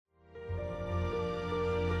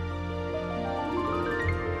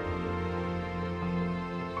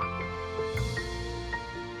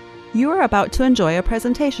You are about to enjoy a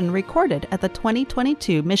presentation recorded at the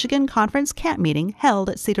 2022 Michigan Conference Camp Meeting held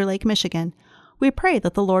at Cedar Lake, Michigan. We pray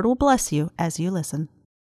that the Lord will bless you as you listen.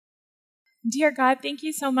 Dear God, thank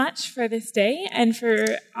you so much for this day and for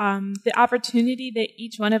the opportunity that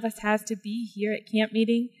each one of us has to be here at Camp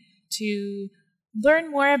Meeting, to learn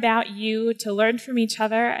more about you, to learn from each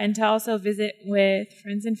other, and to also visit with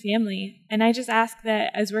friends and family. And I just ask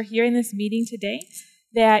that as we're here in this meeting today,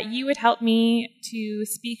 that you would help me to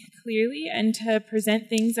speak clearly and to present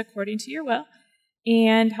things according to your will,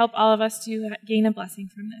 and help all of us to gain a blessing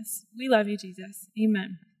from this. We love you, Jesus.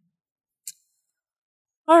 Amen.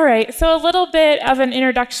 All right, so a little bit of an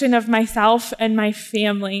introduction of myself and my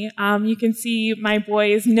family. You can see my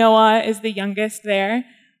boys. Noah is the youngest there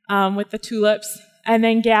with the tulips. And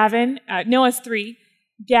then Gavin, Noah's 3.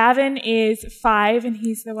 Gavin is 5, and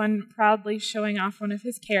he's the one proudly showing off one of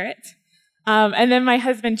his carrots. And then my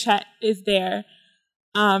husband, Chet, is there.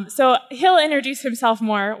 So he'll introduce himself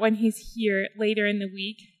more when he's here later in the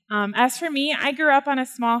week. As for me, I grew up on a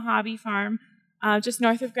small hobby farm just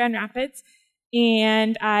north of Grand Rapids,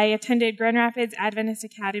 and I attended Grand Rapids Adventist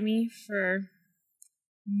Academy for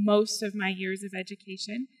most of my years of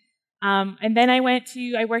education. And then I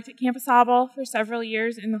worked at Camp Asable for several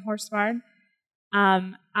years in the horse barn.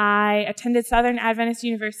 I attended Southern Adventist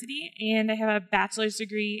University, and I have a bachelor's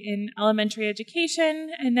degree in elementary education.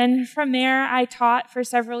 And then from there, I taught for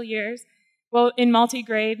several years, well, in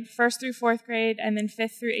multi-grade, 1st through 4th grade, and then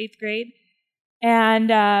 5th through 8th grade.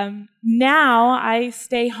 And now I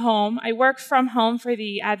stay home. I work from home for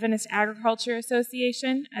the Adventist Agriculture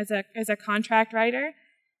Association as a contract writer.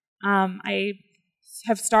 I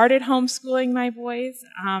have started homeschooling my boys,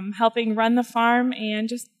 helping run the farm, and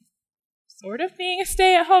just sort of being a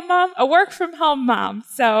stay-at-home mom, a work-from-home mom.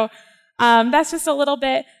 So that's just a little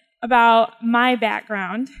bit about my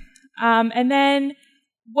background. And then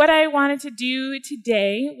what I wanted to do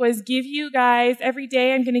today was give you guys, every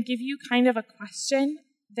day I'm going to give you kind of a question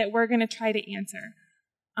that we're going to try to answer.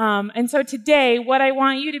 And so today, what I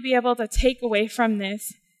want you to be able to take away from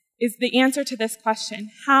this is the answer to this question.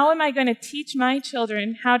 How am I going to teach my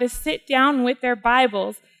children how to sit down with their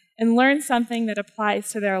Bibles and learn something that applies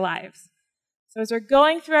to their lives? So as we're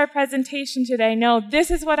going through our presentation today, know this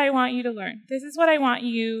is what I want you to learn. This is what I want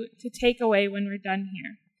you to take away when we're done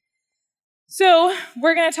here. So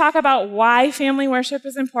we're going to talk about why family worship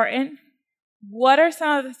is important. What are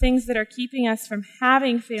some of the things that are keeping us from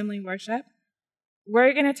having family worship?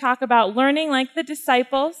 We're going to talk about learning like the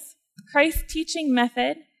disciples, Christ's teaching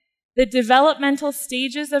method, the developmental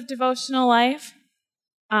stages of devotional life,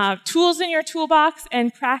 tools in your toolbox,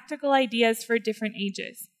 and practical ideas for different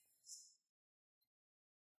ages.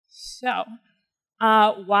 So,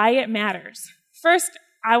 why it matters. First,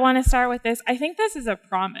 I want to start with this. I think this is a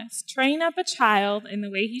promise. Train up a child in the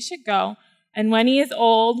way he should go, and when he is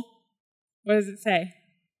old, what does it say?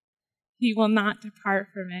 He will not depart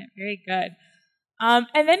from it. Very good. And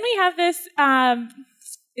then we have this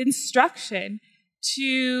instruction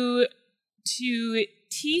to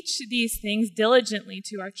teach these things diligently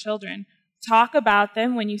to our children. Talk about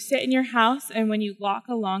them when you sit in your house and when you walk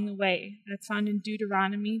along the way. That's found in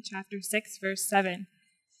Deuteronomy chapter 6, verse 7.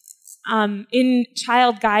 In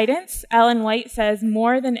child guidance, Ellen White says,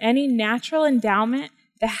 more than any natural endowment,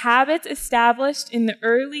 the habits established in the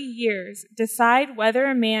early years decide whether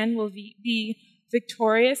a man will be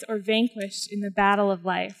victorious or vanquished in the battle of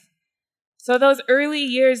life. So those early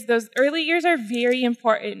years are very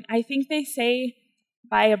important. I think they say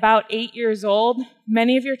by about 8 years old,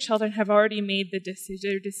 many of your children have already made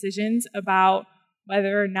their decisions about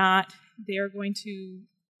whether or not they are going to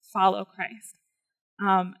follow Christ.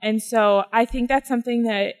 And so I think that's something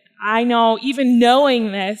that I know, even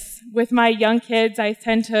knowing this with my young kids, I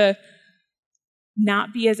tend to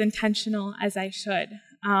not be as intentional as I should.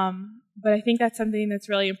 But I think that's something that's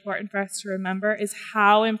really important for us to remember, is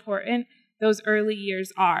how important those early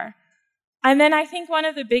years are. And then I think one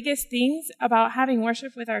of the biggest things about having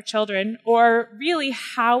worship with our children, or really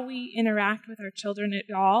how we interact with our children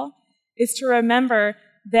at all, is to remember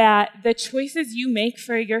that the choices you make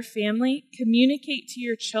for your family communicate to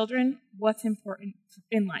your children what's important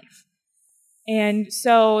in life. And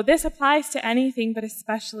so this applies to anything, but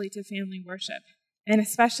especially to family worship, and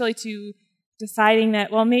especially to deciding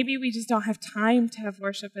that, well, maybe we just don't have time to have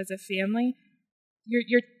worship as a family.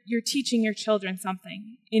 You're teaching your children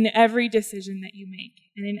something in every decision that you make,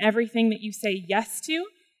 and in everything that you say yes to,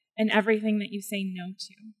 and everything that you say no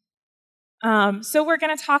to. So we're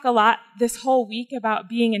going to talk a lot this whole week about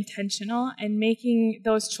being intentional and making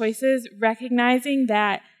those choices, recognizing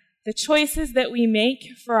that the choices that we make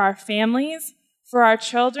for our families, for our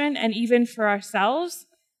children, and even for ourselves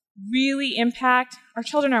really impact, our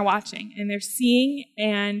children are watching and they're seeing,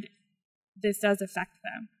 and this does affect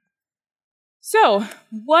them. So,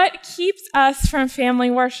 what keeps us from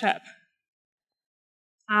family worship?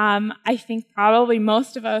 I think probably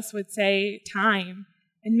most of us would say time.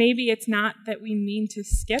 And maybe it's not that we mean to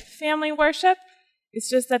skip family worship. It's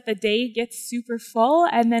just that the day gets super full,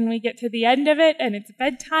 and then we get to the end of it, and it's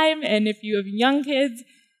bedtime. And if you have young kids,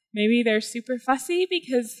 maybe they're super fussy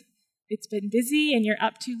because it's been busy and you're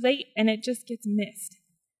up too late, and it just gets missed.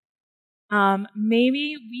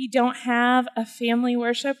 Maybe we don't have a family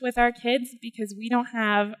worship with our kids because we don't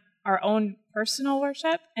have our own personal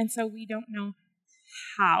worship, and so we don't know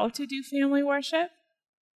how to do family worship.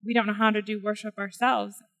 We don't know how to do worship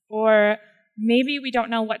ourselves. Or maybe we don't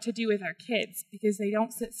know what to do with our kids because they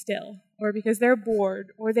don't sit still, or because they're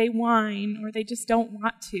bored, or they whine, or they just don't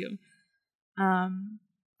want to.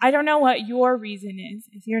 I don't know what your reason is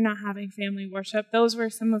if you're not having family worship. Those were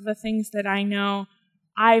some of the things that I know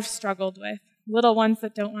I've struggled with. Little ones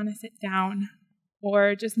that don't want to sit down,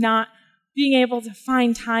 or just not being able to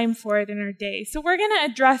find time for it in our day. So we're going to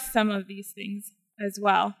address some of these things as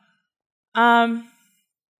well.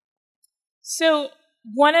 So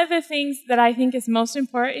one of the things that I think is most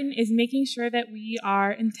important is making sure that we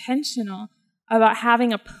are intentional about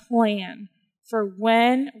having a plan for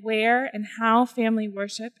when, where, and how family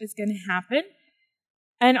worship is going to happen.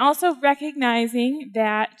 And also recognizing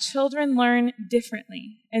that children learn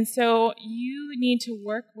differently. And so you need to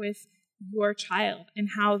work with your child and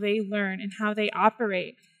how they learn and how they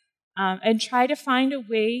operate, and try to find a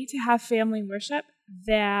way to have family worship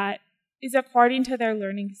that is according to their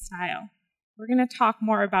learning style. We're going to talk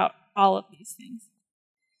more about all of these things.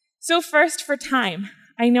 So first, for time.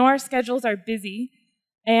 I know our schedules are busy,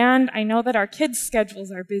 and I know that our kids'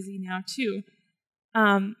 schedules are busy now too.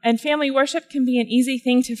 And family worship can be an easy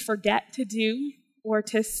thing to forget to do or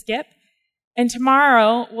to skip. And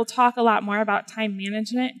tomorrow, we'll talk a lot more about time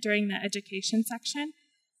management during the education section.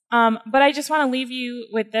 But I just want to leave you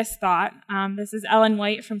with this thought. This is Ellen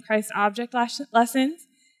White from Christ Object Lessons.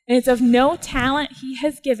 And it's of no talent he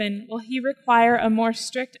has given will he require a more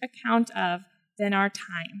strict account of than our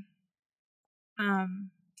time.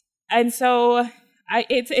 And so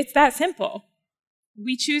it's that simple.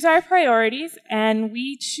 We choose our priorities, and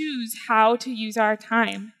we choose how to use our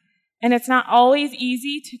time. And it's not always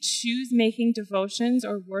easy to choose making devotions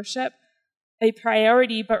or worship a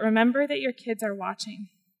priority, but remember that your kids are watching.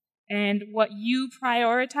 And what you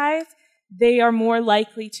prioritize, they are more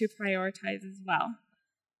likely to prioritize as well.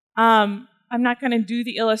 I'm not going to do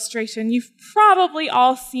the illustration. You've probably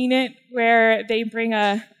all seen it where they bring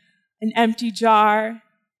an empty jar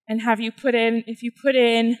and if you put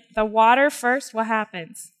in the water first, what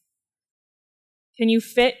happens? Can you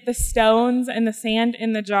fit the stones and the sand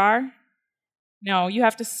in the jar? No, you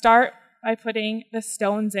have to start by putting the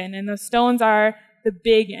stones in, and the stones are the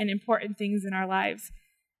big and important things in our lives.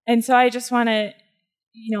 And so I just want to,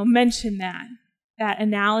 mention that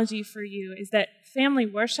analogy for you is that family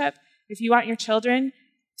worship, if you want your children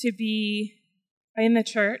to be in the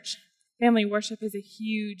church, family worship is a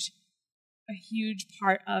huge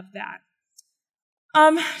part of that.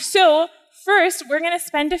 So first, we're going to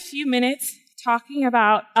spend a few minutes talking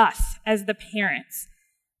about us as the parents.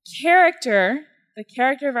 The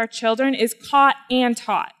character of our children is caught and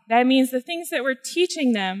taught. That means the things that we're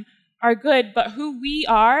teaching them are good, but who we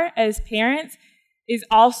are as parents is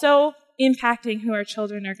also impacting who our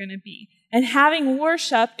children are going to be. And having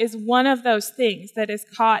worship is one of those things that is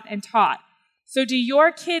caught and taught. So do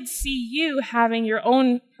your kids see you having your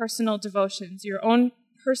own personal devotions, your own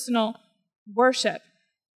personal worship?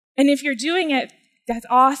 And if you're doing it, that's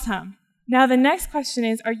awesome. Now the next question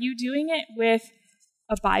is, are you doing it with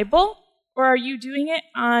a Bible, or are you doing it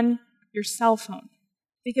on your cell phone?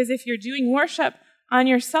 Because if you're doing worship on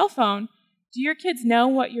your cell phone, do your kids know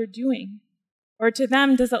what you're doing? Or to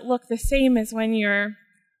them, does it look the same as when you're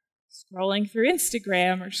scrolling through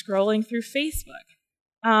Instagram or scrolling through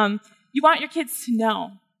Facebook? You want your kids to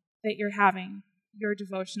know that you're having your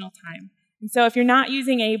devotional time. And so if you're not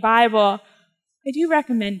using a Bible, I do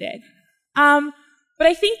recommend it. But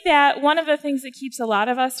I think that one of the things that keeps a lot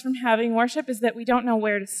of us from having worship is that we don't know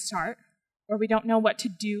where to start, or we don't know what to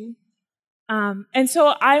do. And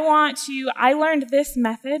so I learned this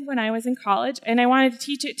method when I was in college, and I wanted to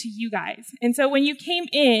teach it to you guys. And so when you came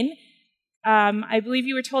in, I believe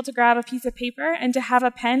you were told to grab a piece of paper and to have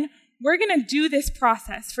a pen. We're going to do this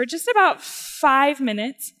process for just about 5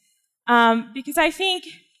 minutes, because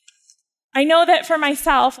I know that for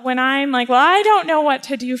myself, when I'm like, well, I don't know what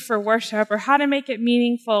to do for worship or how to make it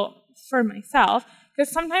meaningful for myself,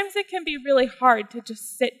 because sometimes it can be really hard to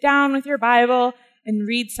just sit down with your Bible and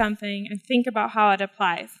read something and think about how it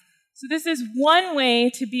applies. So this is one way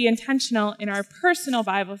to be intentional in our personal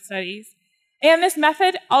Bible studies. And this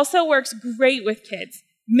method also works great with kids,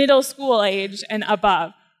 middle school age and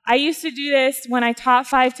above. I used to do this when I taught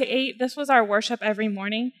 5 to 8. This was our worship every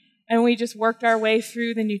morning, and we just worked our way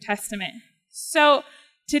through the New Testament. So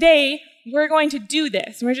today, we're going to do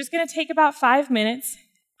this. We're just going to take about 5 minutes.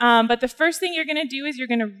 But the first thing you're going to do is you're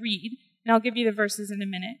going to read, and I'll give you the verses in a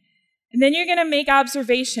minute. And then you're going to make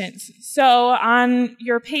observations. So on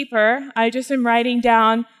your paper, I just am writing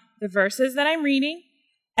down the verses that I'm reading,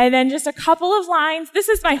 and then just a couple of lines. This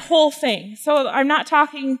is my whole thing, so I'm not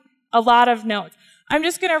talking a lot of notes. I'm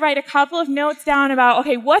just going to write a couple of notes down about,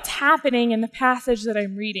 okay, what's happening in the passage that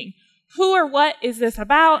I'm reading? Who or what is this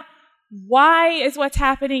about? Why is what's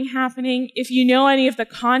happening? If you know any of the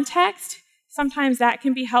context, sometimes that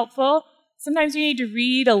can be helpful. Sometimes you need to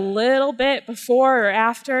read a little bit before or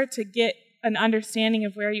after to get an understanding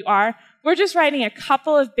of where you are. We're just writing a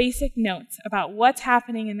couple of basic notes about what's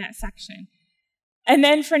happening in that section. And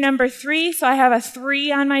then for number 3, so I have a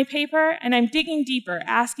 3 on my paper, and I'm digging deeper,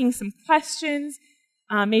 asking some questions,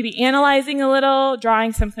 maybe analyzing a little,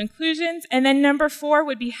 drawing some conclusions. And then number 4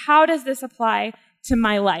 would be, how does this apply to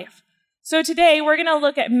my life? So today we're going to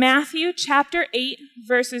look at Matthew chapter 8,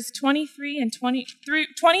 verses 23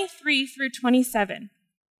 through 27.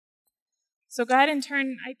 So go ahead and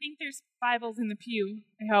turn, I think there's Bibles in the pew,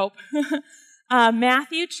 I hope.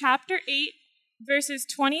 Matthew chapter 8, verses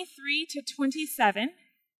 23 to 27.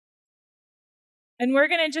 And we're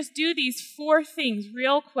going to just do these 4 things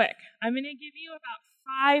real quick. I'm going to give you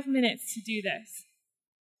about 5 minutes to do this.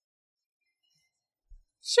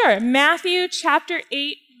 Sure, Matthew chapter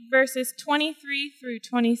 8, verses 23 through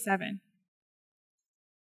 27.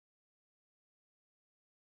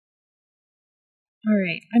 All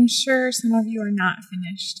right, I'm sure some of you are not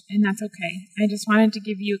finished, and that's okay. I just wanted to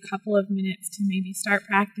give you a couple of minutes to maybe start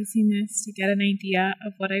practicing this to get an idea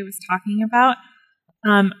of what I was talking about.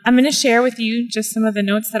 I'm going to share with you just some of the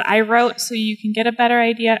notes that I wrote so you can get a better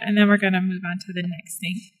idea, and then we're going to move on to the next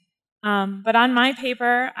thing. But on my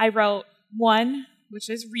paper, I wrote 1, which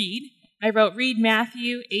is read. I wrote read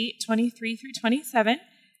Matthew 8, 23 through 27.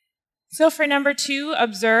 So for number 2,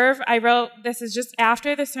 observe, I wrote this is just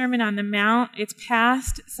after the Sermon on the Mount. It's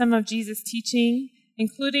past some of Jesus' teaching,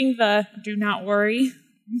 including the do not worry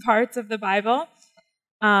parts of the Bible.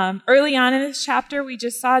 Early on in this chapter, we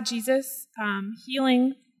just saw Jesus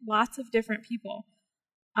healing lots of different people.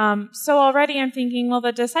 So already I'm thinking, well,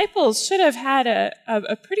 the disciples should have had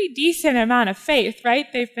a pretty decent amount of faith, right?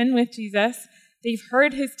 They've been with Jesus. They've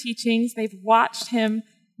heard his teachings. They've watched him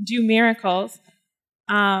do miracles.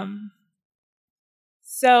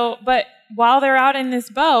 But while they're out in this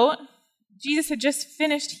boat, Jesus had just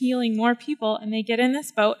finished healing more people, and they get in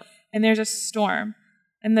this boat, and there's a storm.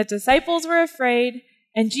 And the disciples were afraid,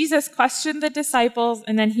 and Jesus questioned the disciples,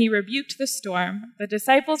 and then he rebuked the storm. The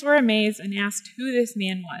disciples were amazed and asked who this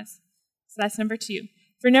man was. So that's number 2.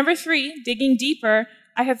 For number 3, digging deeper,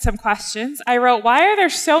 I had some questions. I wrote, why are there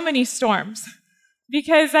so many storms?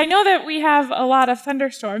 Because I know that we have a lot of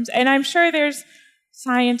thunderstorms, and I'm sure there's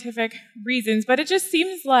scientific reasons, but it just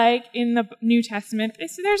seems like in the New Testament,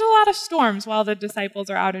 there's a lot of storms while the disciples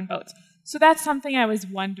are out in boats. So that's something I was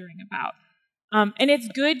wondering about. And it's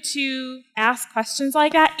good to ask questions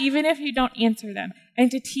like that, even if you don't answer them, and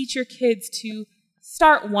to teach your kids to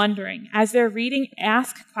start wondering. As they're reading,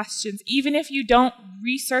 ask questions. Even if you don't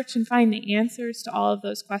research and find the answers to all of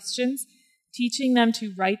those questions, teaching them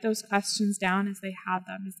to write those questions down as they have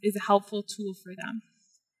them is a helpful tool for them.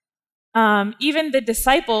 Even the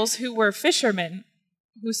disciples who were fishermen,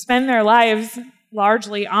 who spend their lives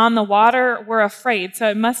largely on the water, were afraid. So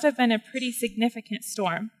it must have been a pretty significant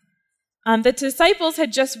storm. The disciples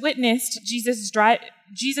had just witnessed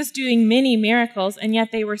Jesus doing many miracles, and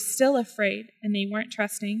yet they were still afraid, and they weren't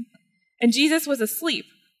trusting. And Jesus was asleep.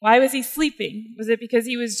 Why was he sleeping? Was it because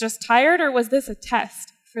he was just tired, or was this a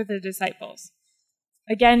test for the disciples?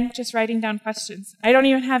 Again, just writing down questions. I don't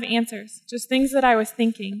even have answers, just things that I was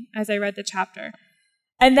thinking as I read the chapter.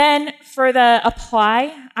 And then for the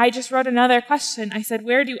apply, I just wrote another question. I said,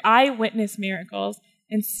 where do I witness miracles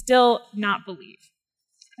and still not believe?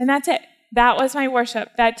 And that's it. That was my worship.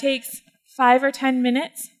 That takes 5 or 10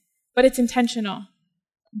 minutes, but it's intentional.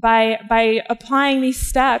 By applying these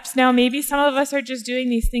steps, now maybe some of us are just doing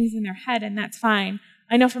these things in their head, and that's fine.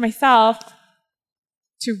 I know for myself,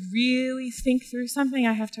 to really think through something,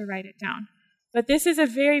 I have to write it down. But this is a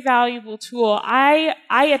very valuable tool. I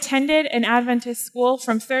attended an Adventist school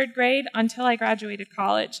from 3rd grade until I graduated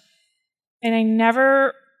college, and I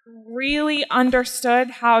never really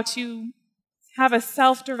understood how to have a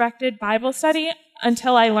self-directed Bible study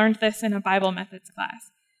until I learned this in a Bible methods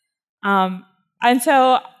class. And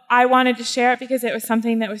so I wanted to share it because it was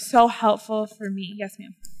something that was so helpful for me. Yes,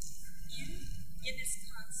 ma'am. In this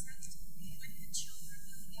concept, when the children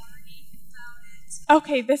have already found it.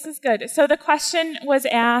 Okay, this is good. So the question was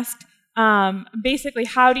asked, basically,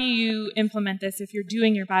 how do you implement this if you're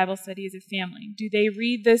doing your Bible study as a family? Do they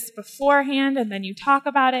read this beforehand and then you talk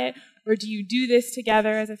about it? Or do you do this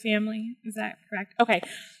together as a family? Is that correct? Okay,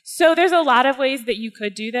 so there's a lot of ways that you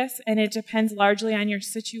could do this, and it depends largely on your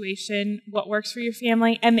situation, what works for your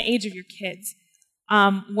family, and the age of your kids.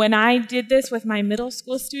 When I did this with my middle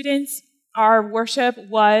school students, our worship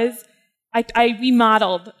was, we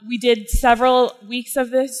modeled. We did several weeks of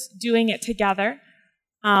this, doing it together.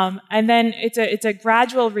 And then it's a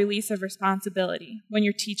gradual release of responsibility when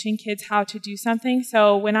you're teaching kids how to do something.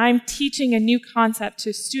 So when I'm teaching a new concept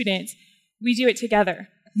to students, we do it together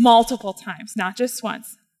multiple times, not just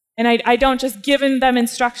once. And I don't just give them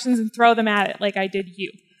instructions and throw them at it like I did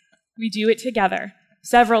you. We do it together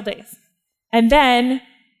several days. And then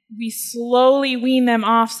we slowly wean them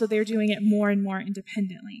off so they're doing it more and more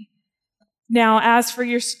independently. Now, as for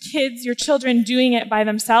your kids, your children doing it by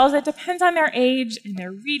themselves, it depends on their age and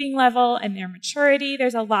their reading level and their maturity.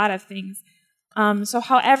 There's a lot of things. So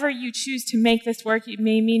however you choose to make this work, it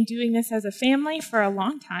may mean doing this as a family for a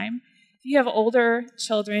long time. If you have older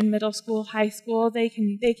children, middle school, high school, they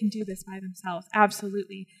can do this by themselves,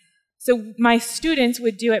 absolutely. So my students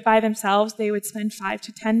would do it by themselves. They would spend 5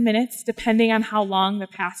 to 10 minutes, depending on how long the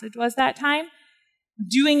passage was that time,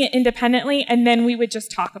 doing it independently, and then we would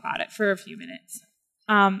just talk about it for a few minutes.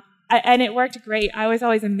 And it worked great. I was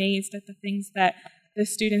always amazed at the things that the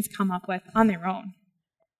students come up with on their own.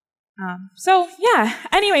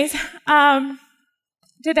 Anyways,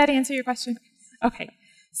 did that answer your question? Okay.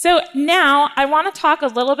 So now I want to talk a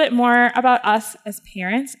little bit more about us as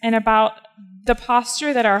parents and about the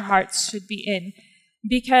posture that our hearts should be in.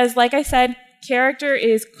 Because, like I said, character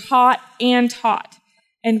is caught and taught.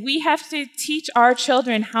 And we have to teach our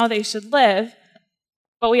children how they should live,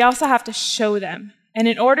 but we also have to show them. And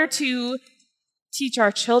in order to teach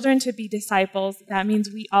our children to be disciples, that means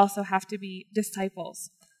we also have to be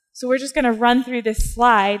disciples. So we're just going to run through this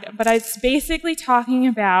slide, but it's basically talking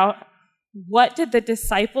about what did the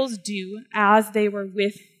disciples do as they were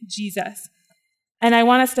with Jesus. And I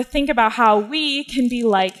want us to think about how we can be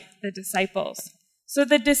like the disciples. So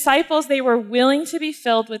the disciples, they were willing to be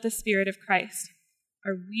filled with the Spirit of Christ.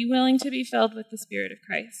 Are we willing to be filled with the Spirit of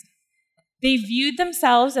Christ? They viewed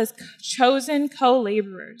themselves as chosen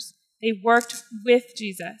co-laborers. They worked with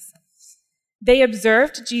Jesus. They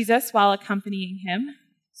observed Jesus while accompanying him,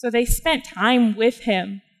 so they spent time with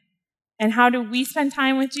him. And how do we spend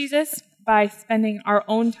time with Jesus? By spending our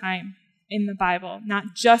own time in the Bible,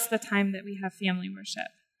 not just the time that we have family worship.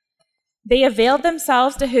 They availed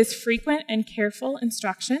themselves to his frequent and careful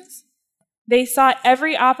instructions. They sought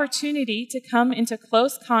every opportunity to come into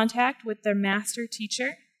close contact with their master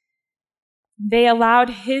teacher. They allowed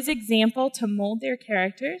his example to mold their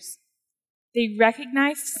characters. They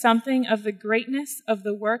recognized something of the greatness of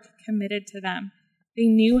the work committed to them. They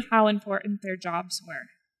knew how important their jobs were.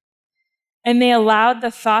 And they allowed the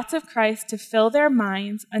thoughts of Christ to fill their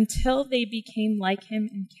minds until they became like him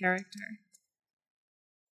in character.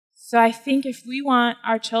 So I think if we want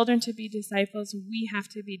our children to be disciples, we have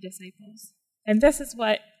to be disciples. And this is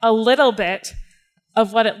a little bit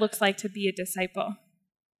of what it looks like to be a disciple.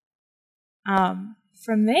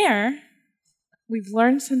 From there, we've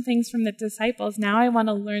learned some things from the disciples. Now I want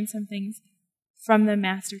to learn some things from the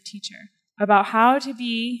master teacher about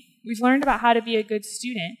we've learned about how to be a good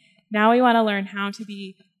student. Now we want to learn how to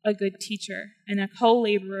be a good teacher and a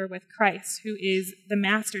co-laborer with Christ, who is the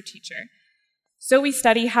master teacher. So we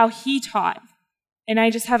study how he taught. And I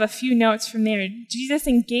just have a few notes from there. Jesus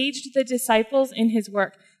engaged the disciples in his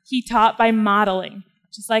work. He taught by modeling.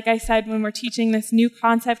 Just like I said, when we're teaching this new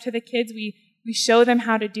concept to the kids, we show them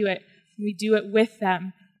how to do it. We do it with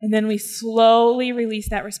them. And then we slowly release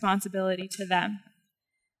that responsibility to them.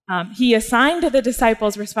 He assigned the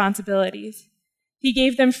disciples responsibilities. He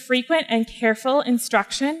gave them frequent and careful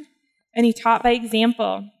instruction, and he taught by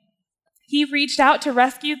example. He reached out to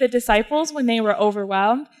rescue the disciples when they were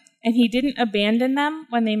overwhelmed, and he didn't abandon them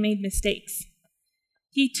when they made mistakes.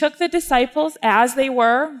 He took the disciples as they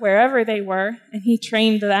were, wherever they were, and he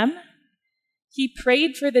trained them. He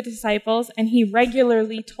prayed for the disciples, and he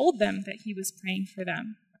regularly told them that he was praying for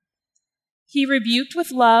them. He rebuked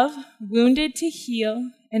with love, wounded to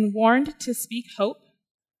heal, and warned to speak hope.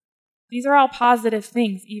 These are all positive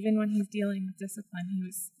things, even when he's dealing with discipline.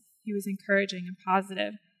 He was encouraging and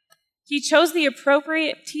positive. He chose the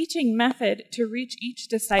appropriate teaching method to reach each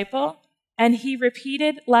disciple, and he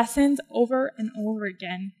repeated lessons over and over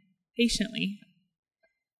again, patiently.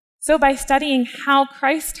 So by studying how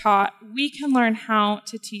Christ taught, we can learn how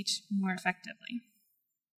to teach more effectively.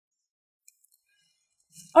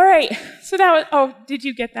 All right, so did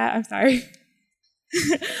you get that? I'm sorry.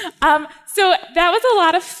 So that was a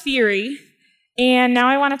lot of theory, and now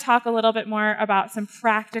I want to talk a little bit more about some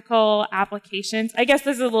practical applications. I guess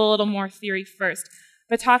this is a little more theory first,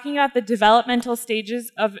 but talking about the developmental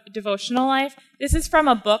stages of devotional life, this is from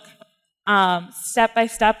a book, Step by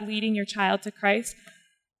Step, Leading Your Child to Christ.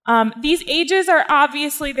 These ages are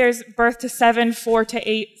obviously, there's birth to 7, 4 to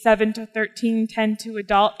 8, 7 to 13, 10 to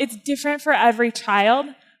adult. It's different for every child,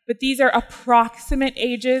 but these are approximate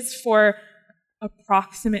ages for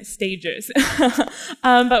approximate stages.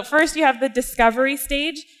 But first you have the discovery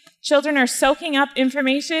stage. Children are soaking up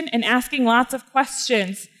information and asking lots of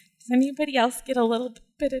questions. Does anybody else get a little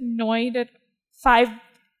bit annoyed at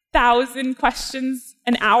 5,000 questions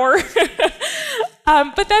an hour?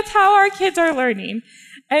 But that's how our kids are learning.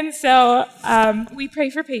 And so we pray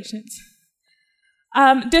for patience.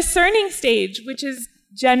 Discerning stage, which is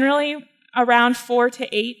generally around 4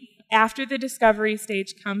 to 8. After the discovery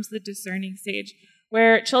stage comes the discerning stage,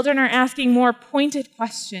 where children are asking more pointed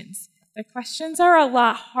questions. The questions are a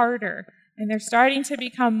lot harder, and they're starting to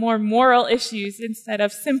become more moral issues instead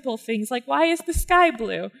of simple things like, why is the sky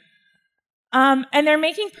blue? And they're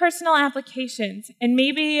making personal applications. And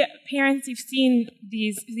maybe parents, you've seen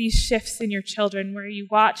these shifts in your children where you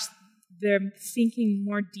watch them thinking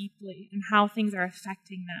more deeply and how things are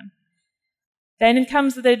affecting them. Then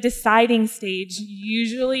comes the deciding stage,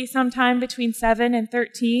 usually sometime between 7 and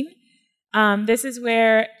 13. This is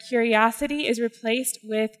where curiosity is replaced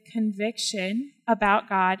with conviction about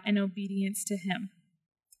God and obedience to Him.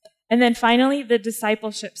 And then finally, the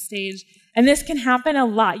discipleship stage. And this can happen a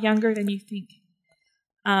lot younger than you think,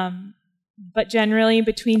 but generally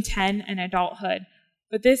between 10 and adulthood.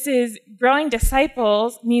 But this is growing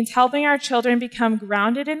disciples means helping our children become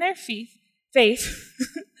grounded in their faith,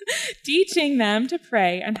 teaching them to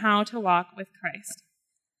pray and how to walk with Christ.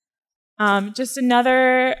 Just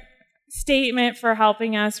another statement for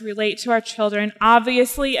helping us relate to our children.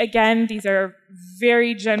 Obviously, again, these are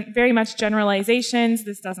very much generalizations.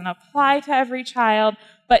 This doesn't apply to every child,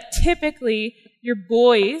 but typically your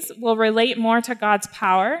boys will relate more to God's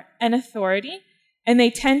power and authority, and they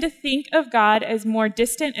tend to think of God as more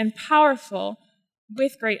distant and powerful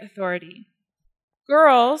with great authority.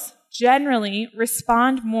 Girls generally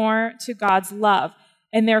respond more to God's love,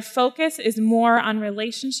 and their focus is more on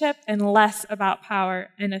relationship and less about power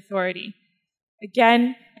and authority.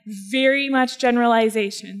 Again, very much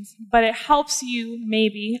generalizations, but it helps you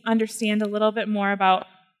maybe understand a little bit more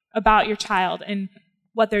about your child and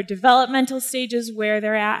what their developmental stages, where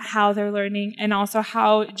they're at, how they're learning, and also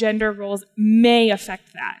how gender roles may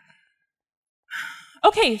affect that.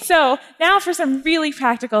 Okay, so now for some really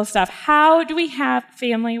practical stuff. How do we have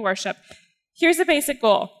family worship? Here's the basic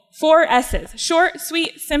goal. 4 S's: short,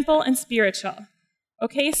 sweet, simple, and spiritual.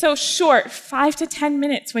 Okay, so short, 5 to 10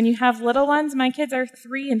 minutes. When you have little ones, my kids are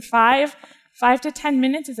 3 and 5. 5 to 10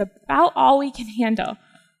 minutes is about all we can handle.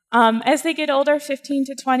 As they get older, 15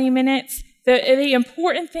 to 20 minutes. The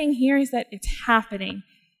important thing here is that it's happening.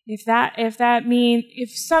 If that means, if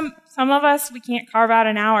some of us, we can't carve out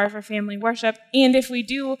an hour for family worship, and if we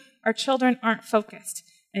do, our children aren't focused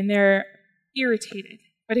and they're irritated.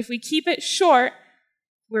 But if we keep it short,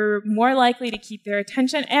 we're more likely to keep their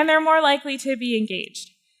attention and they're more likely to be engaged.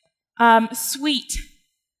 Sweet.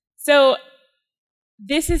 So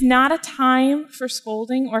this is not a time for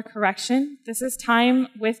scolding or correction. This is time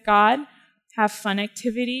with God, have fun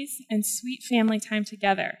activities, and sweet family time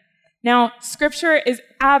together. Now, Scripture is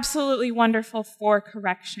absolutely wonderful for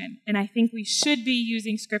correction, and I think we should be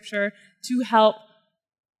using Scripture to help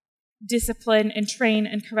discipline and train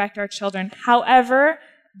and correct our children. However,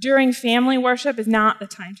 during family worship is not the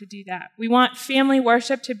time to do that. We want family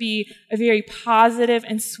worship to be a very positive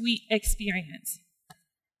and sweet experience.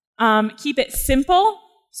 Keep it simple.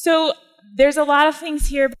 So there's a lot of things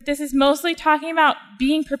here, but this is mostly talking about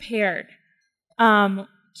being prepared.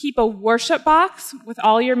 Keep a worship box with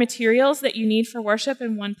all your materials that you need for worship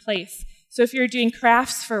in one place. So if you're doing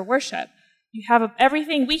crafts for worship, you have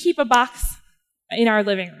everything. We keep a box in our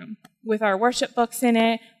living room with our worship books in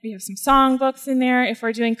it. We have some song books in there. If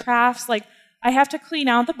we're doing crafts, like I have to clean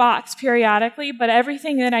out the box periodically, but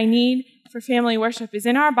everything that I need for family worship is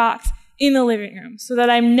in our box in the living room so that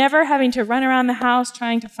I'm never having to run around the house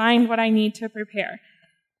trying to find what I need to prepare.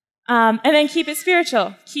 And then keep it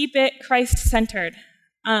spiritual. Keep it Christ-centered.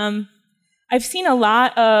 I've seen a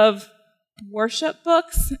lot of worship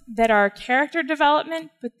books that are character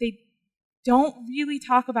development, but they don't really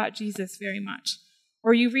talk about Jesus very much.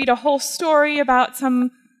 Or you read a whole story about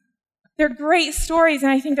they're great stories,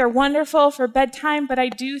 and I think they're wonderful for bedtime, but I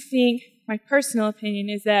do think, my personal opinion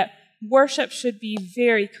is that worship should be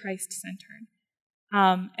very Christ-centered.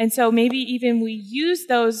 And so maybe even we use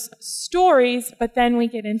those stories, but then we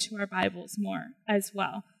get into our Bibles more as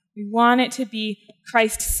well. We want it to be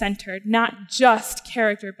Christ-centered, not just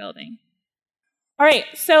character building. All right,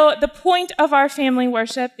 so the point of our family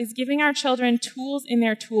worship is giving our children tools in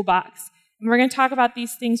their toolbox. And we're going to talk about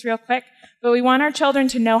these things real quick, but we want our children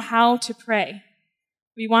to know how to pray.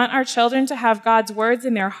 We want our children to have God's words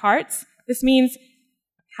in their hearts. This means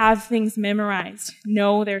have things memorized,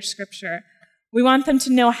 know their scripture. We want them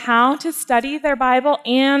to know how to study their Bible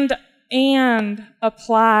and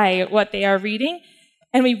apply what they are reading.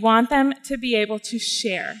 And we want them to be able to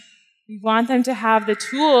share. We want them to have the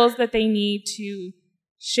tools that they need to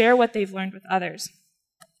share what they've learned with others.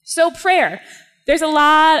 So prayer. There's a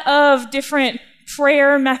lot of different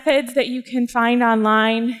prayer methods that you can find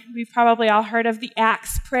online. We've probably all heard of the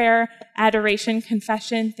Acts prayer, adoration,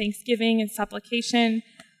 confession, thanksgiving, and supplication.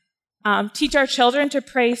 Teach our children to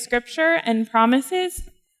pray scripture and promises.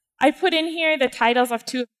 I put in here the titles of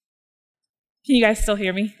two. Can you guys still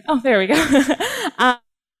hear me? Oh, there we go.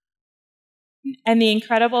 And The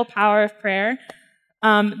Incredible Power of Prayer.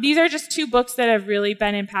 These are just two books that have really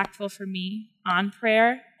been impactful for me on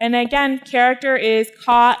prayer. And again, character is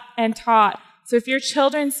caught and taught. So if your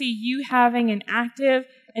children see you having an active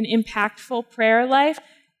and impactful prayer life,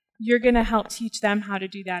 you're going to help teach them how to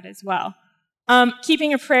do that as well.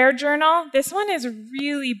 Keeping a prayer journal. This one is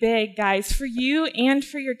really big, guys, for you and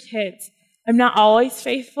for your kids. I'm not always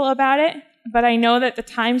faithful about it, but I know that the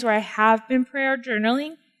times where I have been prayer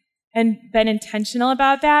journaling and been intentional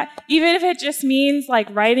about that, even if it just means like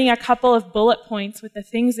writing a couple of bullet points with the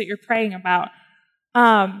things that you're praying about,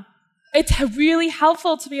 it's really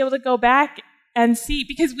helpful to be able to go back and see,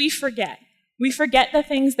 because we forget. We forget the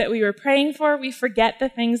things that we were praying for. We forget the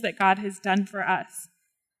things that God has done for us.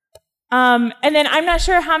 And then I'm not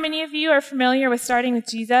sure how many of you are familiar with Starting with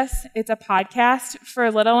Jesus. It's a podcast for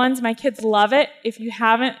little ones. My kids love it. If you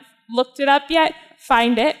haven't looked it up yet,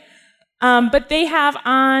 find it. But they have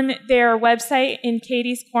on their website in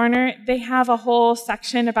Katie's Corner, they have a whole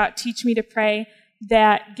section about Teach Me to Pray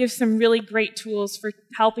that gives some really great tools for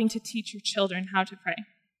helping to teach your children how to pray.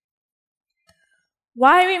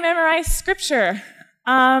 Why we memorize scripture?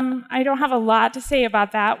 I don't have a lot to say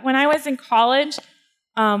about that. When I was in college,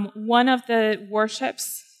 one of the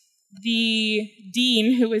worships, the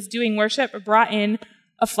dean who was doing worship brought in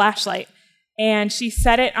a flashlight, and she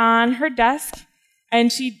set it on her desk, and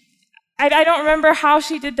I don't remember how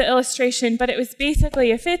she did the illustration, but it was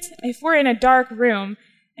basically if we're in a dark room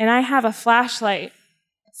and I have a flashlight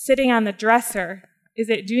sitting on the dresser, is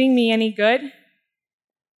it doing me any good?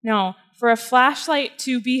 No. For a flashlight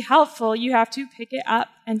to be helpful, you have to pick it up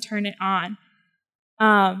and turn it on.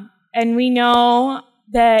 And we know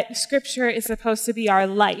that Scripture is supposed to be our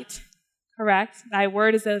light, correct? Thy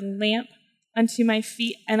word is a lamp unto my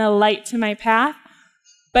feet and a light to my path.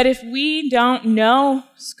 But if we don't know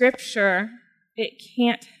Scripture, it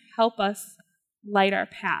can't help us light our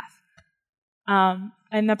path.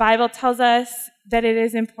 And the Bible tells us that it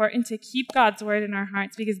is important to keep God's word in our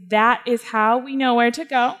hearts, because that is how we know where to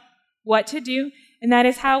go, what to do, and that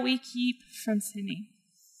is how we keep from sinning.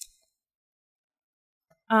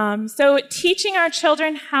 So teaching our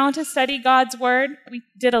children how to study God's word, we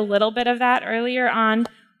did a little bit of that earlier on,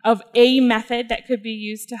 of a method that could be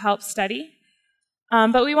used to help study.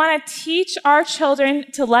 But we want to teach our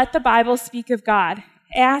children to let the Bible speak of God.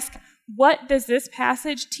 Ask, what does this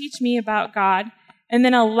passage teach me about God? And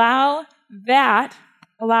then allow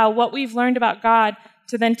what we've learned about God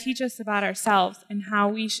to then teach us about ourselves and how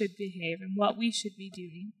we should behave and what we should be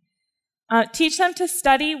doing. Teach them to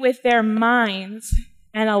study with their minds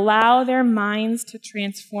and allow their minds to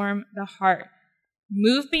transform the heart.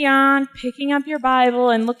 Move beyond picking up your Bible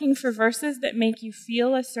and looking for verses that make you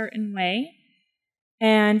feel a certain way,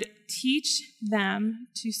 and teach them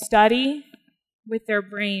to study with their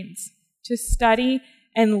brains, to study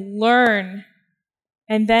and learn,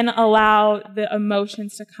 and then allow the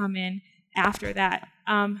emotions to come in after that.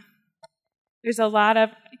 There's a lot of,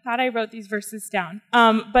 I thought I wrote these verses down,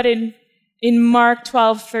 but in Mark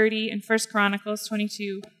 12:30 and 1 Chronicles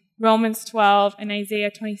 22, Romans 12, and Isaiah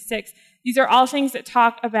 26, these are all things that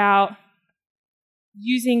talk about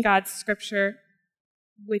using God's scripture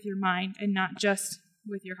with your mind and not just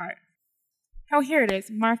with your heart. Oh, here it is,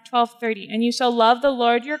 Mark 12:30. And you shall love the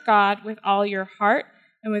Lord your God with all your heart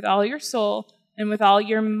and with all your soul and with all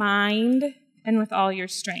your mind and with all your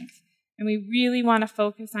strength. And we really want to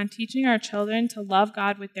focus on teaching our children to love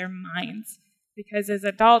God with their minds. Because as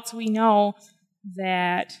adults, we know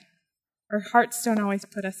that our hearts don't always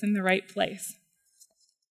put us in the right place.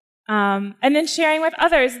 And then sharing with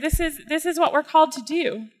others. This is what we're called to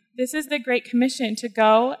do. This is the Great Commission, to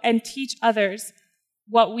go and teach others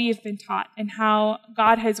what we have been taught and how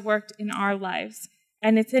God has worked in our lives.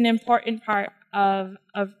 And it's an important part of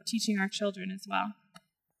teaching our children as well.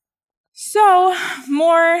 So,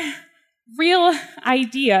 more real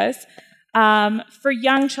ideas for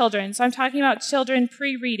young children. So I'm talking about children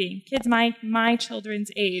pre-reading, kids my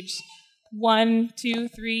children's age, 1, 2,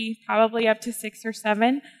 3, probably up to 6 or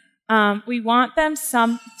 7. We want them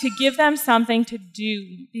to give them something to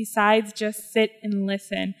do besides just sit and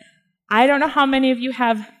listen. I don't know how many of you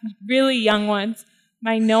have really young ones.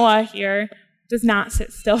 My Noah here does not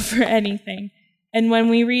sit still for anything. And when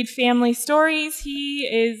we read family stories, he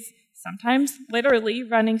is sometimes literally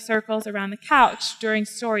running circles around the couch during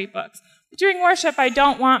storybooks. During worship, I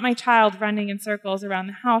don't want my child running in circles around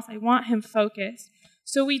the house. I want him focused.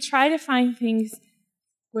 So we try to find things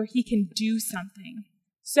where he can do something.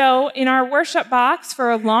 So in our worship box, for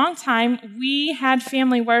a long time, we had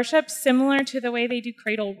family worship similar to the way they do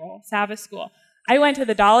Cradle Roll, Sabbath School. I went to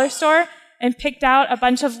the dollar store and picked out a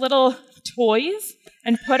bunch of little toys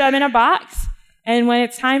and put them in a box. And when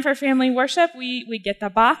it's time for family worship, we'd get the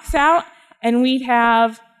box out, and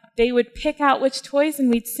they would pick out which toys, and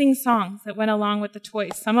we'd sing songs that went along with the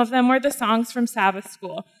toys. Some of them were the songs from Sabbath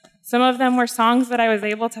School. Some of them were songs that I was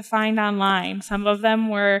able to find online. Some of them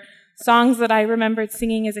were songs that I remembered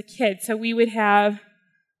singing as a kid. So we would have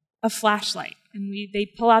a flashlight, and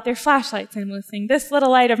they'd pull out their flashlights, and we'll sing "This Little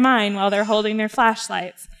Light of Mine" while they're holding their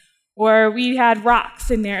flashlights. Or we had rocks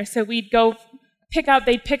in there, so they'd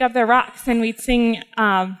pick up their rocks, and we'd sing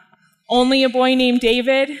 "Only a Boy Named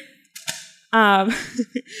David."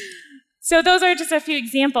 So those are just a few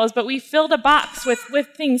examples, but we filled a box with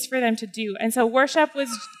things for them to do. And so worship was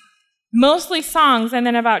mostly songs, and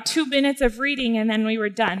then about 2 minutes of reading, and then we were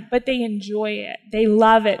done. But they enjoy it. They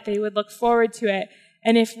love it. They would look forward to it.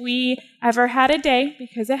 And if we ever had a day,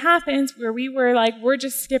 because it happens, where we were like, we're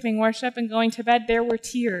just skipping worship and going to bed, there were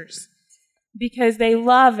tears because they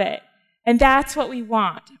love it. And that's what we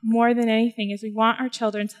want more than anything, is we want our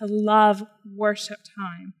children to love worship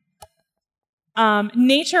time.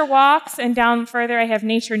 Nature walks, and down further I have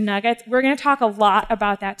nature nuggets. We're going to talk a lot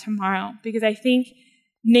about that tomorrow, because I think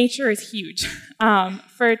nature is huge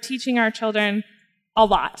for teaching our children a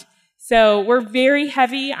lot. So we're very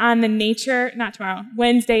heavy on the nature, not tomorrow,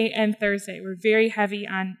 Wednesday and Thursday. We're very heavy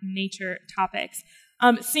on nature topics.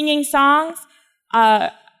 Singing songs.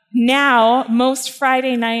 Now, most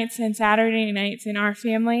Friday nights and Saturday nights in our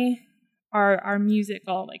family are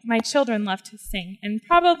musical. Like, my children love to sing, and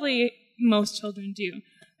probably most children do.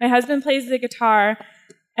 My husband plays the guitar,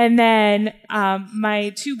 and then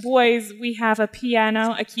my 2 boys, we have a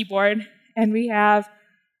piano, a keyboard, and we have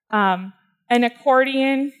an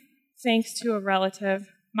accordion, thanks to a relative.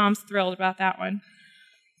 Mom's thrilled about that one.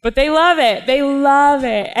 But they love it. They love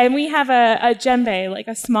it. And we have a djembe, like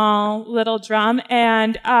a small little drum,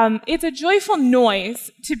 and it's a joyful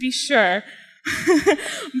noise, to be sure.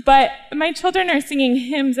 But my children are singing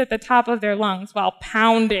hymns at the top of their lungs while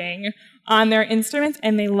pounding on their instruments,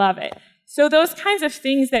 and they love it. So those kinds of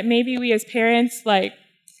things that maybe we as parents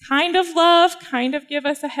kind of love, kind of give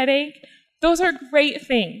us a headache, those are great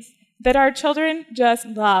things that our children just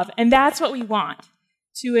love. And that's what we want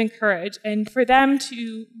to encourage, and for them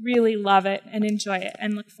to really love it and enjoy it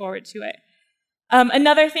and look forward to it.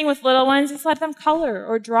 Another thing with little ones is let them color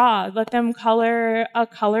or draw. Let them color a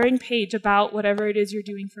coloring page about whatever it is you're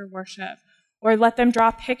doing for worship. Or let them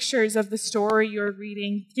draw pictures of the story you're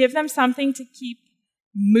reading. Give them something to keep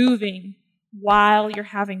moving while you're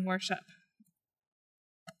having worship.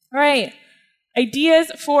 All right.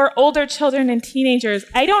 Ideas for older children and teenagers.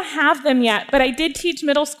 I don't have them yet, but I did teach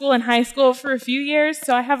middle school and high school for a few years,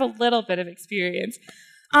 so I have a little bit of experience.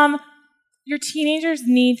 Your teenagers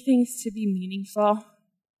need things to be meaningful.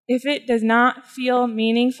 If it does not feel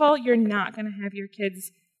meaningful, you're not going to have your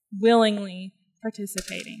kids willingly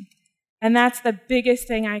participating. And that's the biggest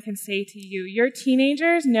thing I can say to you. Your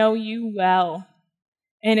teenagers know you well.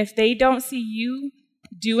 And if they don't see you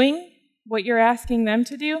doing what you're asking them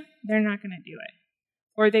to do, they're not going to do it.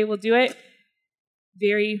 Or they will do it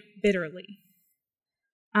very bitterly.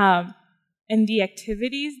 And the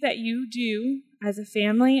activities that you do as a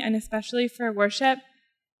family, and especially for worship,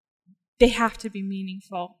 they have to be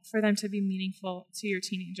meaningful for them to be meaningful to your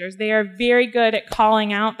teenagers. They are very good at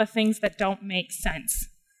calling out the things that don't make sense.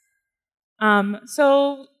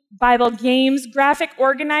 So Bible games, graphic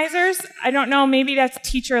organizers. I don't know, maybe that's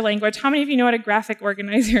teacher language. How many of you know what a graphic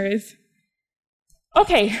organizer is?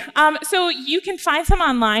 Okay, so you can find some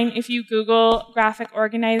online if you Google graphic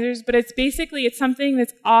organizers, but it's something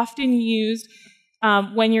that's often used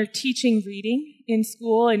when you're teaching reading in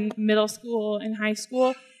school, in middle school and high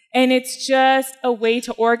school, and it's just a way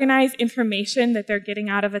to organize information that they're getting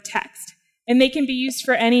out of a text. And they can be used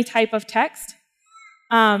for any type of text.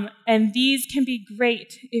 And these can be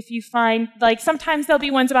great if you find, like sometimes there'll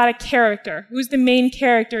be ones about a character. Who's the main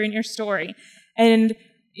character in your story? And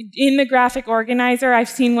in the graphic organizer, I've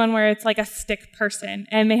seen one where it's like a stick person,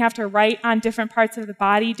 and they have to write on different parts of the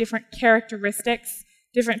body, different characteristics,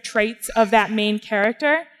 different traits of that main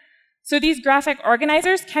character. So these graphic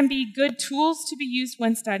organizers can be good tools to be used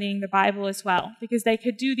when studying the Bible as well, because they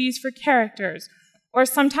could do these for characters. Or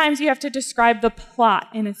sometimes you have to describe the plot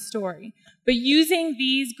in a story. But using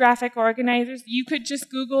these graphic organizers, you could just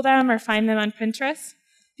Google them or find them on Pinterest.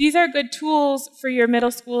 These are good tools for your middle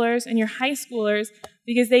schoolers and your high schoolers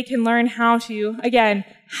because they can learn how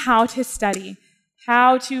to study,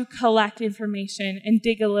 how to collect information and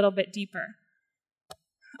dig a little bit deeper.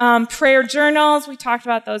 Prayer journals, we talked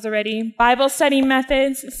about those already. Bible study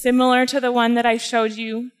methods, similar to the one that I showed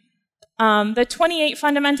you. The 28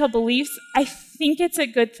 fundamental beliefs, I think it's a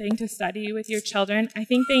good thing to study with your children. I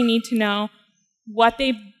think they need to know what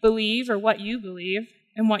they believe or what you believe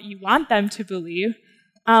and what you want them to believe,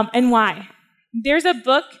 and why. There's a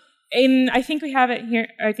book, I think we have it here,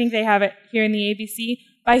 I think they have it here in the ABC,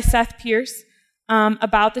 by Seth Pierce,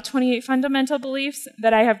 about the 28 fundamental beliefs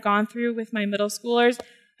that I have gone through with my middle schoolers.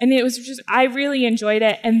 And it was just, I really enjoyed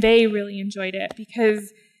it, and they really enjoyed it,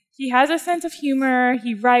 because he has a sense of humor,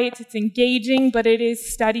 he writes, it's engaging, but it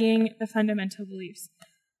is studying the fundamental beliefs.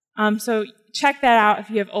 So check that out if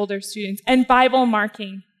you have older students. And Bible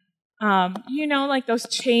marking, like those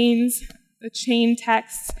chains, the chain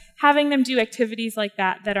texts, having them do activities like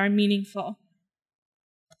that that are meaningful.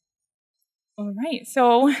 All right,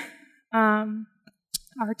 so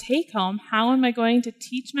our take home, how am I going to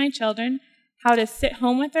teach my children how to sit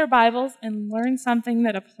home with their Bibles and learn something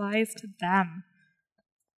that applies to them?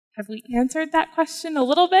 Have we answered that question a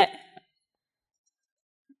little bit?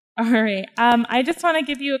 All right, I just want to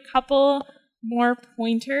give you a couple more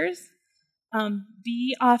pointers.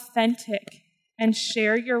 Be authentic and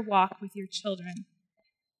share your walk with your children.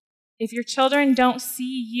 If your children don't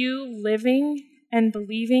see you living and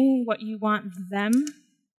believing what you want them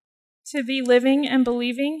to be living and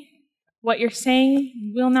believing, what you're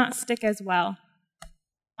saying will not stick as well.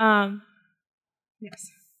 Yes.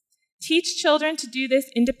 Teach children to do this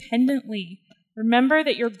independently. Remember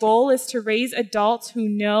that your goal is to raise adults who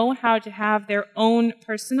know how to have their own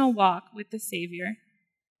personal walk with the Savior.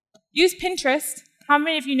 Use Pinterest. How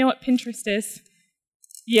many of you know what Pinterest is?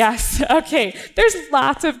 Yes, okay. There's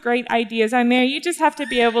lots of great ideas on there. You just have to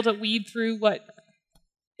be able to weed through what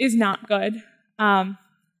is not good.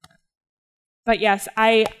 But yes,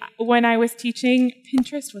 when I was teaching,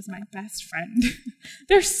 Pinterest was my best friend.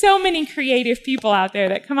 There's so many creative people out there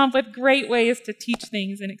that come up with great ways to teach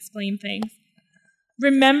things and explain things.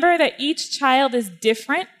 Remember that each child is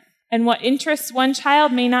different, and what interests one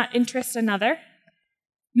child may not interest another.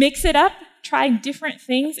 Mix it up, try different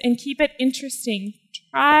things, and keep it interesting.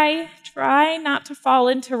 Try not to fall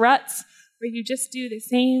into ruts where you just do the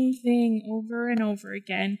same thing over and over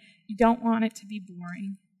again. You don't want it to be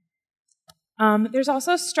boring. There's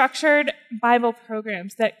also structured Bible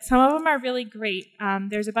programs that some of them are really great.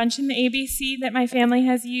 There's a bunch in the ABC that my family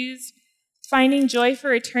has used. Finding Joy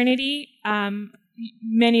for Eternity.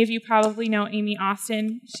 Many of you probably know Amy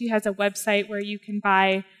Austin. She has a website where you can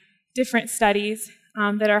buy different studies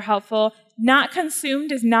that are helpful. Not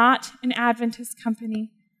Consumed is not an Adventist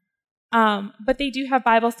company, but they do have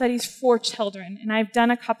Bible studies for children, and I've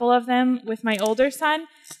done a couple of them with my older son.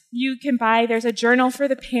 You can buy, there's a journal for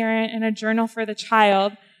the parent and a journal for the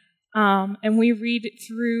child, and we read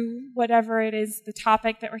through whatever it is, the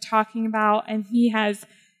topic that we're talking about, and he's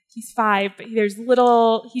 5, but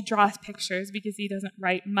he draws pictures because he doesn't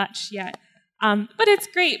write much yet. But it's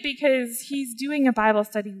great because he's doing a Bible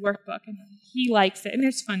study workbook, and he likes it, and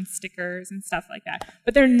there's fun stickers and stuff like that.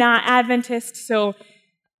 But they're not Adventist, so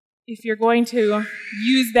if you're going to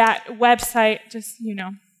use that website, just,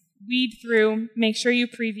 weed through, make sure you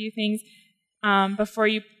preview things before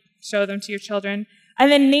you show them to your children.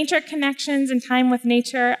 And then nature connections and time with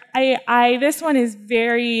nature. This one is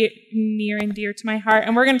very near and dear to my heart,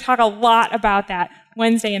 and we're going to talk a lot about that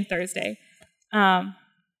Wednesday and Thursday.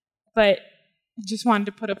 But just wanted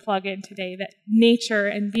to put a plug in today that nature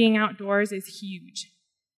and being outdoors is huge.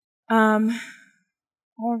 All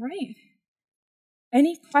right.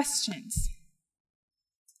 Any questions?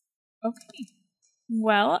 Okay.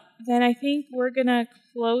 Well, then I think we're going to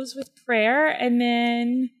close with prayer, and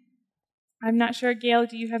then I'm not sure, Gail,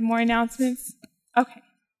 do you have more announcements? Okay.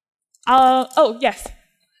 Yes.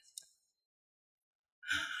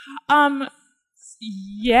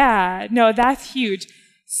 Yeah, no, that's huge.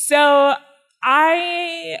 So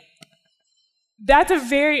that's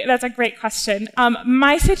a great question.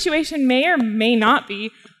 My situation may or may not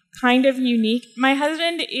be kind of unique. My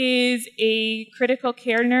husband is a critical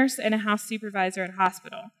care nurse and a house supervisor at a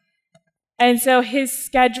hospital. And so his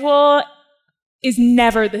schedule is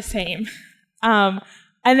never the same. And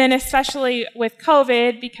then especially with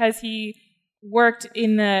COVID, because he worked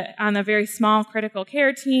on a very small critical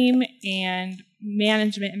care team and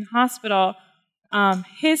management in the hospital,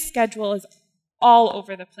 his schedule is all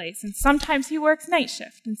over the place. And sometimes he works night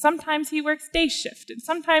shift, and sometimes he works day shift, and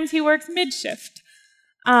sometimes he works mid shift.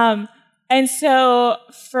 And so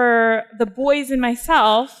for the boys and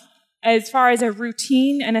myself, as far as a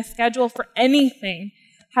routine and a schedule for anything,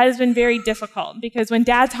 has been very difficult, because when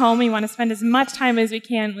Dad's home, we want to spend as much time as we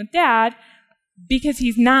can with Dad because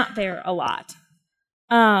he's not there a lot.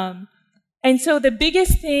 And so the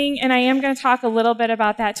biggest thing, and I am going to talk a little bit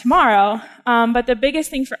about that tomorrow, but the biggest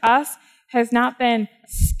thing for us has not been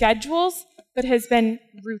schedules, but has been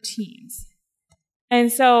routines.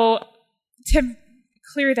 And so to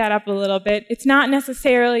clear that up a little bit, it's not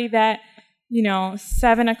necessarily that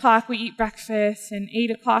 7 o'clock we eat breakfast, and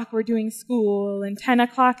 8 o'clock we're doing school, and 10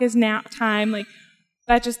 o'clock is nap time. Like,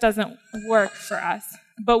 that just doesn't work for us.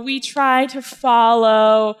 But we try to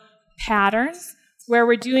follow patterns where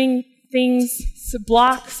we're doing things,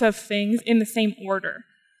 blocks of things in the same order.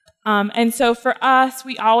 And so for us,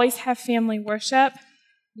 we always have family worship.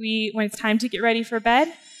 When it's time to get ready for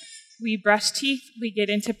bed, we brush teeth, we get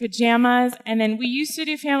into pajamas, and then we used to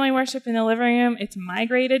do family worship in the living room. It's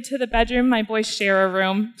migrated to the bedroom. My boys share a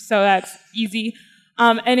room, so that's easy.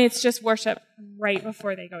 And it's just worship right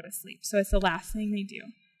before they go to sleep. So it's the last thing they do.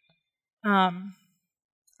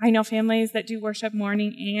 I know families that do worship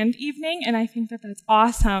morning and evening, and I think that that's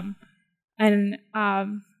awesome. And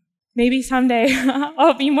maybe someday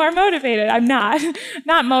I'll be more motivated. I'm not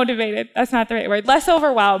motivated. That's not the right word. Less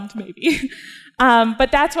overwhelmed, maybe.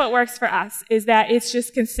 But that's what works for us, is that it's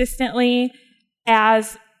just consistently,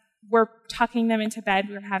 as we're tucking them into bed,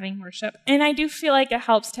 we're having worship. And I do feel like it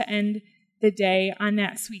helps to end the day on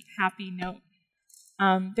that sweet, happy note.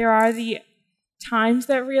 There are the times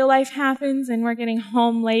that real life happens and we're getting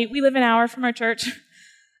home late. We live an hour from our church,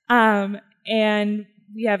 and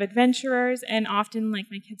we have adventurers, and often, my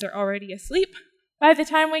kids are already asleep by the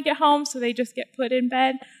time we get home, so they just get put in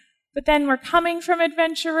bed. But then we're coming from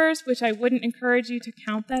adventurers, which I wouldn't encourage you to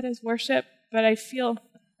count that as worship, but I feel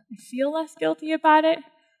less guilty about it.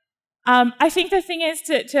 I think the thing is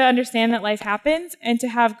to understand that life happens and to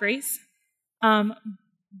have grace,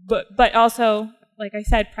 but also, like I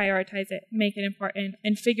said, prioritize it, make it important,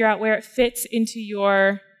 and figure out where it fits into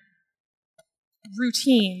your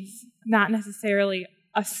routines, not necessarily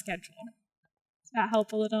a schedule. Does that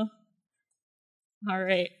help a little? All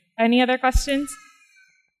right. Any other questions?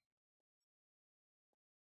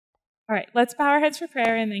 All right, let's bow our heads for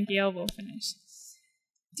prayer, and then Gail will finish.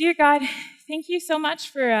 Dear God, thank you so much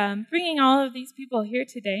for bringing all of these people here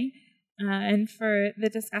today, and for the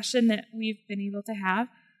discussion that we've been able to have.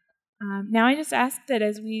 Now I just ask that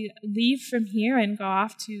as we leave from here and go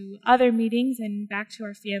off to other meetings and back to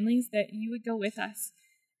our families, that you would go with us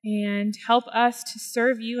and help us to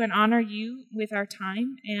serve you and honor you with our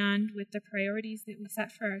time and with the priorities that we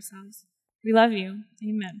set for ourselves. We love you.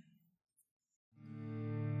 Amen.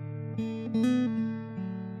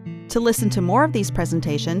 To listen to more of these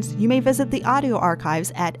presentations, you may visit the audio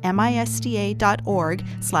archives at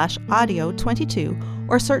misda.org/audio22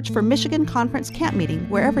 or search for Michigan Conference Camp Meeting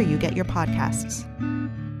wherever you get your podcasts.